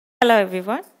Hello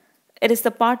everyone. It is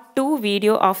the part 2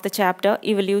 video of the chapter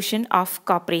Evolution of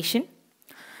Cooperation.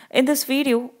 In this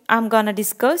video, I'm going to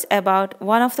discuss about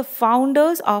one of the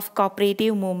founders of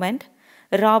cooperative movement,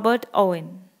 Robert Owen.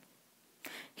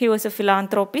 He was a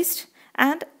philanthropist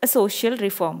and a social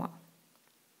reformer.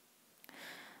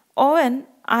 Owen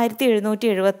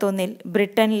 1771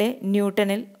 ബ്രിട്ടനിലെ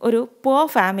ന്യൂട്ടണിൽ ഒരു poor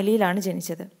ഫാമിലിയിലാണ്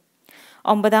ജനിച്ചത്.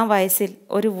 9-ാം വയസ്സിൽ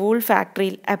ഒരു wool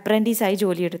ഫാക്ടറിയിൽ അപ്രൻറ്റീസായി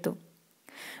ജോലിയെടുത്തു.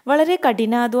 വളരെ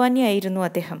കഠിനാധ്വാനിയായിരുന്നു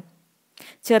അദ്ദേഹം.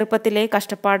 ചെറുപ്പത്തിലെ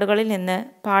കഷ്ടപ്പാടുകളിൽ നിന്ന്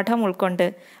പാഠം ഉൾക്കൊണ്ട്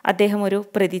അദ്ദേഹം ഒരു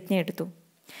പ്രതിജ്ഞ എടുത്തു.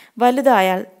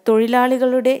 വലുതായാൽ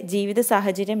തൊഴിലാളികളുടെ ജീവിത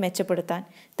സാഹചര്യം മെച്ചപ്പെടുത്താൻ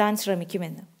താൻ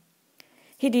ശ്രമിക്കുമെന്ന്.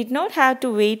 He did not have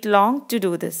to wait long to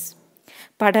do this.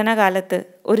 പഠനകാലത്ത്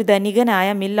ഒരു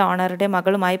ധനികനായ മിൽ ഓണറുടെ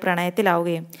മകളുമായി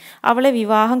പ്രണയത്തിലാവുകയും അവളെ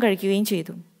വിവാഹം കഴിക്കുകയും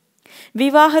ചെയ്തു.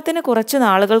 വിവാഹത്തിന് കുറച്ചു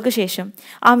നാളുകൾക്ക് ശേഷം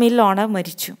ആ മിൽ ഓണർ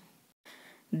മരിച്ചു.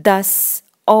 Thus,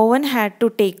 Owen had to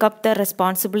take up the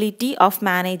responsibility of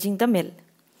managing the mill.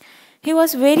 He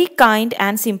was very kind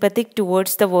and sympathetic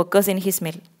towards the workers in his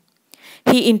mill.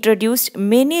 He introduced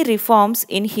many reforms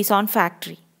in his own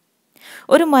factory.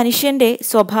 ഒരു മനുഷ്യൻ്റെ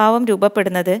സ്വഭാവം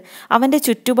രൂപപ്പെടുന്നത് അവൻ്റെ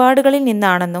ചുറ്റുപാടുകളിൽ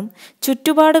നിന്നാണെന്നും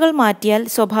ചുറ്റുപാടുകൾ മാറ്റിയാൽ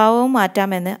സ്വഭാവവും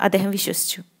മാറ്റാമെന്ന് അദ്ദേഹം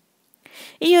വിശ്വസിച്ചു.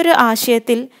 ഈ ഒരു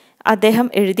ആശയത്തിൽ അദ്ദേഹം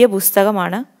എഴുതിയ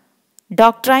പുസ്തകമാണ്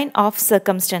ഡോക്ട്രൈൻ ഓഫ്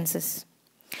സർക്കംസ്റ്റൻസസ്.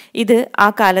 ഇത് ആ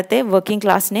കാലത്തെ വർക്കിംഗ്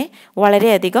ക്ലാസ്സിനെ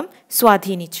വളരെയധികം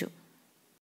സ്വാധീനിച്ചു.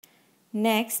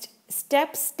 Next,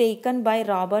 steps taken by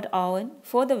Robert Owen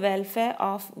for the welfare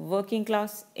of working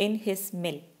class in his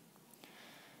mill.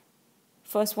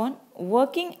 First one,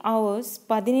 working hours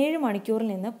 17 മണിക്കൂറിൽ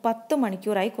നിന്ന് 10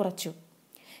 മണിക്കൂറായി കുറച്ചു.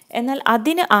 എന്നാൽ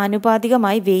അതിന്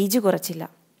ആനുപാതികമായി വേജ് കുറച്ചില്ല.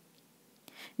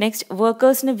 നെക്സ്റ്റ്,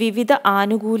 വർക്കേഴ്സിന് വിവിധ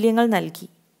ആനുകൂല്യങ്ങൾ നൽകി.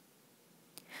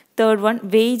 തേർഡ് വൺ,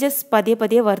 വേജസ്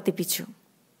പതിയെ വർദ്ധിപ്പിച്ചു.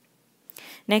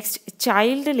 നെക്സ്റ്റ്,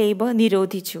 ചൈൽഡ് ലേബർ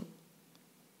നിരോധിച്ചു.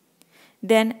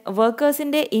 ദെൻ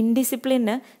വർക്കേഴ്സിൻ്റെ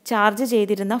ഇൻഡിസിപ്ലിന് ചാർജ്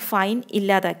ചെയ്തിരുന്ന ഫൈൻ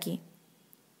ഇല്ലാതാക്കി.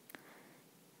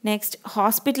 നെക്സ്റ്റ്,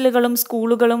 ഹോസ്പിറ്റലുകളും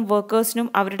സ്കൂളുകളും വർക്കേഴ്സിനും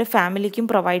അവരുടെ ഫാമിലിക്കും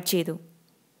പ്രൊവൈഡ് ചെയ്തു.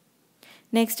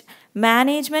 നെക്സ്റ്റ്,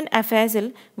 മാനേജ്മെൻറ്റ് അഫയേഴ്സിൽ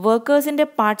വർക്കേഴ്സിൻ്റെ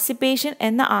പാർട്ടിസിപ്പേഷൻ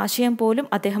എന്ന ആശയം പോലും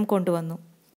അദ്ദേഹം കൊണ്ടുവന്നു.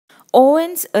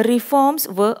 Owens reforms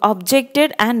were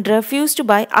objected and refused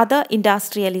by other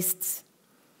industrialists.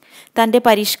 തൻ്റെ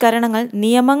പരിഷ്കരണങ്ങൾ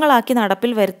നിയമങ്ങളാക്കി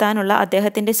നടപ്പിൽ വരുത്താനുള്ള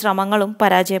അദ്ദേഹത്തിൻ്റെ ശ്രമങ്ങളും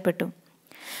പരാജയപ്പെട്ടു.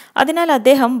 അതിനാൽ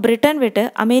അദ്ദേഹം ബ്രിട്ടൻ വിട്ട്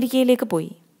അമേരിക്കയിലേക്ക് പോയി,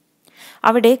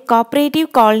 അവിടെ കോപ്പറേറ്റീവ്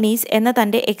കോളനീസ് എന്ന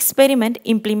തൻ്റെ എക്സ്പെരിമെൻ്റ്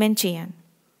ഇംപ്ലിമെൻറ്റ് ചെയ്യാൻ.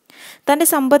 തൻ്റെ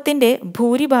സമ്പത്തിൻ്റെ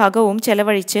ഭൂരിഭാഗവും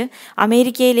ചെലവഴിച്ച്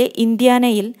അമേരിക്കയിലെ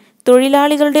ഇന്ത്യാനയിൽ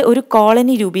തൊഴിലാളികളുടെ ഒരു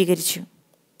കോളനി രൂപീകരിച്ചു.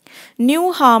 ന്യൂ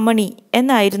ഹാർമണി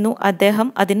എന്നായിരുന്നു അദ്ദേഹം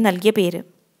അതിന് നൽകിയ പേര്.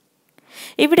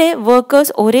 ഇവിടെ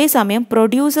വർക്കേഴ്സ് ഒരേ സമയം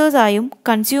പ്രൊഡ്യൂസേഴ്സായും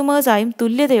കൺസ്യൂമേഴ്സായും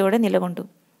തുല്യതയോടെ നിലകൊണ്ടു.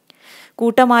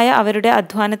 കൂട്ടമായ അവരുടെ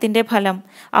അധ്വാനത്തിൻ്റെ ഫലം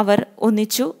അവർ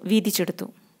ഒന്നിച്ചു വീതിച്ചെടുത്തു.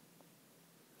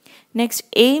 Next,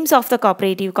 aims of the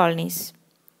cooperative colonies.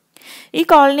 ഈ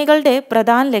കോളനികളുടെ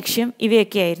പ്രധാന ലക്ഷ്യം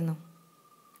ഇവയൊക്കെയായിരുന്നു.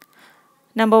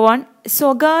 നമ്പർ 1,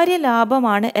 സ്വകാര്യ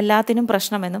ലാഭമാണ് എല്ലാത്തിനും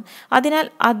പ്രശ്നമെന്നും അതിനാൽ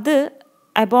അത്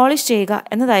അബോളിഷ് ചെയ്യുക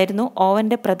എന്നതായിരുന്നു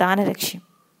ഓവൻ്റെ പ്രധാന ലക്ഷ്യം.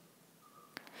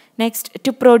 Next,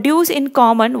 to produce in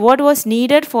common what was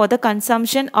needed for the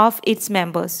consumption of its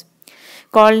members.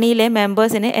 കോളനിയിലെ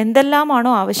മെമ്പേഴ്സിന്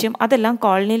എന്തെല്ലാമാണോ ആവശ്യം അതെല്ലാം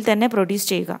കോളനിയിൽ തന്നെ പ്രൊഡ്യൂസ്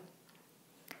ചെയ്യുക.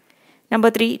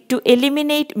 Number 3, to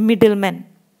eliminate middle men.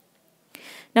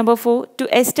 Number 4, to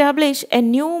establish A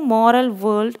new moral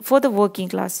world for the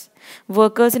working class.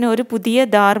 വർക്കേഴ്സിന് ഒരു പുതിയ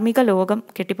ധാർമ്മിക ലോകം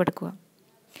കെട്ടിപ്പടുക്കുക.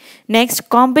 നെക്സ്റ്റ്,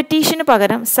 കോമ്പറ്റീഷന്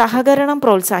പകരം സഹകരണം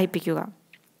പ്രോത്സാഹിപ്പിക്കുക.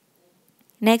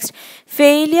 Next,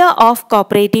 failure of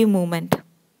cooperative movement.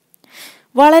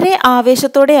 വളരെ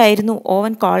ആവേശത്തോടെയായിരുന്നു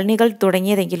ഓവൻ കോളനികൾ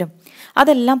തുടങ്ങിയതെങ്കിലും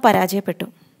അതെല്ലാം പരാജയപ്പെട്ടു.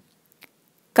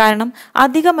 കാരണം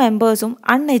അധികം മെമ്പേഴ്സും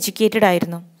അൺഎഡ്യൂക്കേറ്റഡ്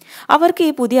ആയിരുന്നു. അവർക്ക്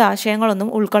ഈ പുതിയ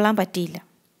ആശയങ്ങളൊന്നും ഉൾക്കൊള്ളാൻ പറ്റിയില്ല.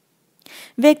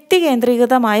 വ്യക്തി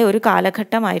കേന്ദ്രീകൃതമായ ഒരു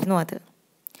കാലഘട്ടമായിരുന്നു അത്.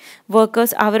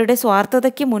 വർക്കേഴ്സ് അവരുടെ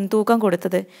സ്വാർത്ഥതയ്ക്ക് മുൻതൂക്കം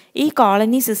കൊടുത്തത് ഈ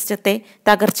കോളനി സിസ്റ്റത്തെ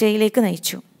തകർച്ചയിലേക്ക്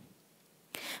നയിച്ചു.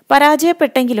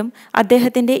 പരാജയപ്പെട്ടെങ്കിലും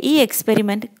അദ്ദേഹത്തിൻ്റെ ഈ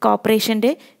എക്സ്പെരിമെൻ്റ് കോപ്പറേഷൻ്റെ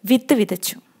വിത്ത്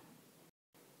വിതച്ചു.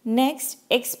 Next,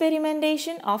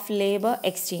 experimentation of labour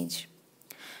exchange.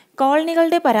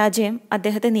 കോളനികളുടെ പരാജയം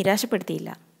അദ്ദേഹത്തെ നിരാശപ്പെടുത്തിയില്ല.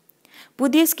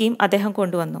 പുതിയ സ്കീം അദ്ദേഹം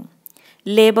കൊണ്ടുവന്നു,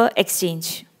 ലേബർ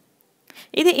എക്സ്ചേഞ്ച്.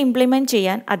 ഇത് ഇംപ്ലിമെൻറ്റ്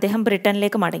ചെയ്യാൻ അദ്ദേഹം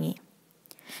ബ്രിട്ടനിലേക്ക് മടങ്ങി.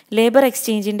 ലേബർ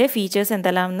എക്സ്ചേഞ്ചിൻ്റെ ഫീച്ചേഴ്സ്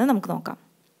എന്തെല്ലാമെന്ന് നമുക്ക് നോക്കാം.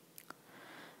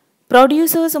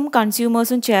 പ്രൊഡ്യൂസേഴ്സും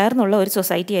കൺസ്യൂമേഴ്സും ചേർന്നുള്ള ഒരു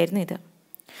സൊസൈറ്റി ആയിരുന്നു ഇത്.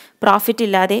 പ്രോഫിറ്റ്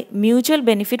ഇല്ലാതെ മ്യൂച്വൽ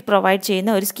ബെനിഫിറ്റ് പ്രൊവൈഡ്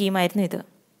ചെയ്യുന്ന ഒരു സ്കീമായിരുന്നു ഇത്.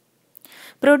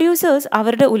 പ്രൊഡ്യൂസേഴ്സ്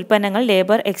അവരുടെ ഉൽപ്പന്നങ്ങൾ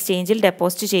ലേബർ എക്സ്ചേഞ്ചിൽ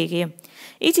ഡെപ്പോസിറ്റ് ചെയ്യുകയും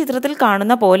ഈ ചിത്രത്തിൽ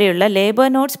കാണുന്ന പോലെയുള്ള ലേബർ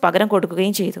നോട്ട്സ് പകരം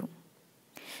കൊടുക്കുകയും ചെയ്തു.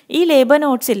 ഈ ലേബർ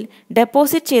നോട്ട്സിൽ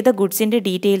ഡെപ്പോസിറ്റ് ചെയ്ത ഗുഡ്സിൻ്റെ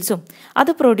ഡീറ്റെയിൽസും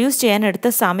അത് പ്രൊഡ്യൂസ് ചെയ്യാൻ എടുത്ത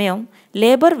സമയവും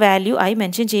ലേബർ വാല്യൂ ആയി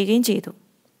മെൻഷൻ ചെയ്യുകയും ചെയ്തു.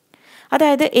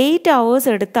 അതായത് 8 hours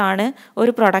എടുത്താണ്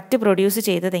ഒരു product produce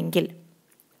ചെയ്തതെങ്കിൽ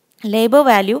labour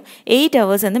value 8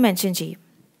 hours എന്ന് മെൻഷൻ ചെയ്യും.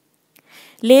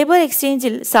 ലേബർ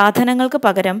എക്സ്ചേഞ്ചിൽ സാധനങ്ങൾക്ക്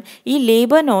പകരം ഈ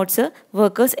ലേബർ നോട്ട്സ്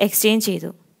വർക്കേഴ്സ് എക്സ്ചേഞ്ച്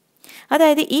ചെയ്തു.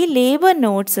 അതായത് ഈ ലേബർ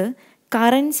നോട്ട്സ്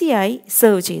കറൻസിയായി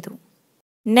സെർവ് ചെയ്തു.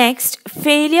 Next,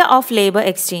 failure of labour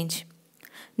exchange.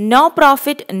 No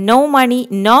profit, no money,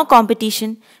 no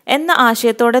competition എന്ന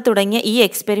ആശയത്തോടെ തുടങ്ങിയ ഈ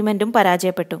എക്സ്പെരിമെൻറ്റും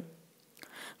പരാജയപ്പെട്ടു.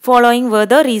 Following were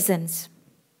the reasons.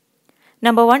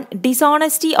 Number 1,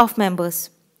 dishonesty of members.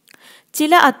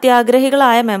 ചില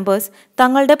അത്യാഗ്രഹികളായ മെമ്പേഴ്സ്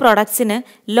തങ്ങളുടെ പ്രൊഡക്ട്സിന്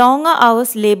ലോങ്ങർ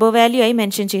അവേഴ്സ് ലേബർ വാല്യൂ ആയി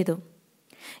മെൻഷൻ ചെയ്തു.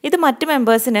 ഇത് മറ്റ്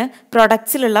മെമ്പേഴ്സിന്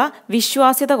പ്രൊഡക്ട്സിലുള്ള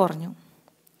വിശ്വാസ്യത കുറഞ്ഞു.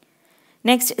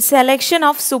 Next, selection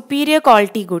of superior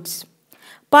quality goods.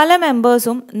 പല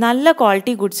മെമ്പേഴ്സും നല്ല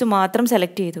ക്വാളിറ്റി ഗുഡ്സ് മാത്രം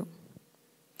സെലക്ട് ചെയ്തു.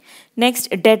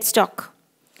 Next, dead stock.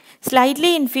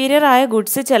 Slightly inferior ആയ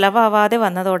ഗുഡ്സ് ചിലവാവാതെ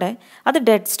വന്നതോടെ അത്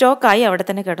ഡെഡ് സ്റ്റോക്കായി അവിടെ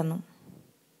തന്നെ കിടന്നു.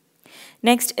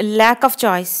 Next, lack of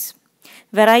choice.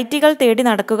 വെറൈറ്റികൾ തേടി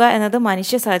നടക്കുക എന്നത്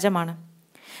മനുഷ്യ സഹജമാണ്.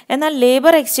 എന്നാൽ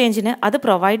ലേബർ എക്സ്ചേഞ്ചിന് അത്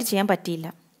പ്രൊവൈഡ് ചെയ്യാൻ പറ്റിയില്ല.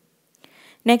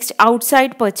 Next,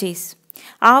 outside purchase.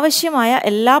 ആവശ്യമായ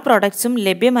എല്ലാ പ്രൊഡക്ട്സും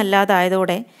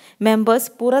ലഭ്യമല്ലാതായതോടെ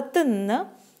മെമ്പേഴ്സ് പുറത്ത് നിന്ന്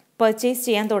പർച്ചേസ്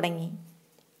ചെയ്യാൻ തുടങ്ങി.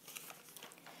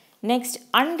 Next,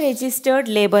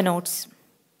 unregistered labour notes.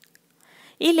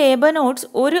 ഈ ലേബർ നോട്ട്സ്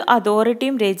ഒരു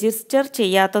അതോറിറ്റിയും രജിസ്റ്റർ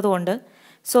ചെയ്യാത്തതുകൊണ്ട്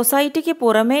സൊസൈറ്റിക്ക്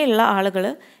പുറമേയുള്ള ആളുകൾ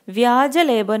വ്യാജ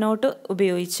ലേബർ നോട്ട്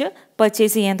ഉപയോഗിച്ച്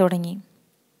പർച്ചേസ് ചെയ്യാൻ തുടങ്ങി.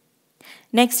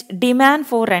 Next, demand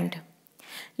for rent.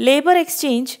 Labour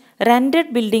exchange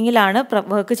rented ബിൽഡിങ്ങിലാണ്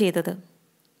work ചെയ്തത്.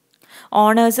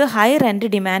 ഓണേഴ്സ് ഹൈ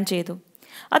റെൻറ്റ് ഡിമാൻഡ് ചെയ്തു.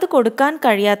 അത് കൊടുക്കാൻ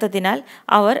കഴിയാത്തതിനാൽ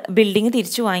അവർ ബിൽഡിംഗ്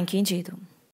തിരിച്ചു വാങ്ങിക്കുകയും ചെയ്തു.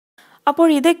 അപ്പോൾ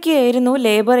ഇതൊക്കെയായിരുന്നു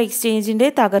ലേബർ എക്സ്ചേഞ്ചിൻ്റെ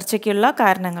തകർച്ചയ്ക്കുള്ള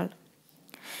കാരണങ്ങൾ.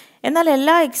 എന്നാൽ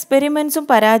എല്ലാ എക്സ്പെരിമെൻറ്റ്സും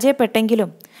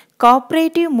പരാജയപ്പെട്ടെങ്കിലും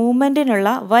കോപ്പറേറ്റീവ് മൂവ്മെൻറ്റിനുള്ള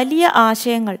വലിയ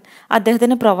ആശയങ്ങൾ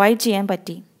അദ്ദേഹത്തിന് പ്രൊവൈഡ് ചെയ്യാൻ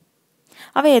പറ്റി.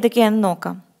 അവ ഏതൊക്കെയാണെന്ന്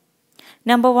നോക്കാം.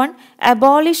 Number 1,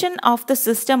 abolition of the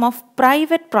system of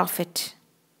private profit.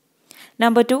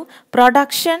 Number 2,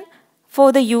 production for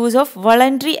the use of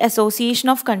voluntary association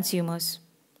of consumers.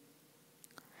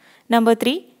 Number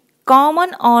 3,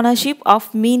 common ownership of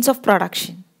means of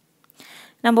production.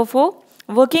 Number 4,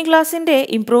 working ക്ലാസിൻ്റെ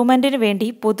ഇംപ്രൂവ്മെൻറ്റിന് വേണ്ടി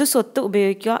പൊതുസ്വത്ത്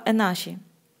ഉപയോഗിക്കുക എന്ന ആശയം.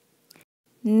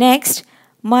 നെക്സ്റ്റ്,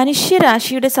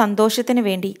 മനുഷ്യരാശിയുടെ സന്തോഷത്തിന്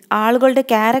വേണ്ടി ആളുകളുടെ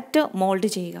ക്യാരക്ടർ മോൾഡ്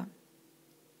ചെയ്യുക.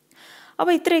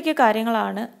 അപ്പോൾ ഇത്രയൊക്കെ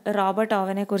കാര്യങ്ങളാണ് റോബർട്ട്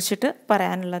ഓവനെ കുറിച്ചിട്ട്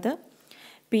പറയാനുള്ളത്.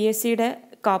 PSCയുടെ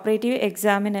കോപ്പറേറ്റീവ്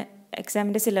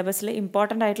എക്സാമിൻ്റെ സിലബസിൽ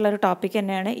ഇമ്പോർട്ടൻ്റ് ആയിട്ടുള്ള ഒരു ടോപ്പിക്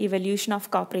തന്നെയാണ് ഇവല്യൂഷൻ ഓഫ്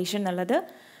കോപ്പറേഷൻ എന്നുള്ളത്.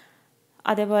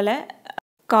 അതേപോലെ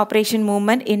corporation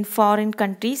movement in foreign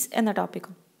countries എന്ന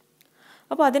ടോപ്പിക്കും.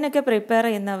 അപ്പോൾ അതിനൊക്കെ പ്രിപ്പയർ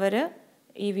ചെയ്യുന്നവർ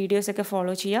ഈ വീഡിയോസൊക്കെ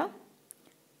ഫോളോ ചെയ്യുക.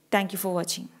 Thank you for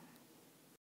watching.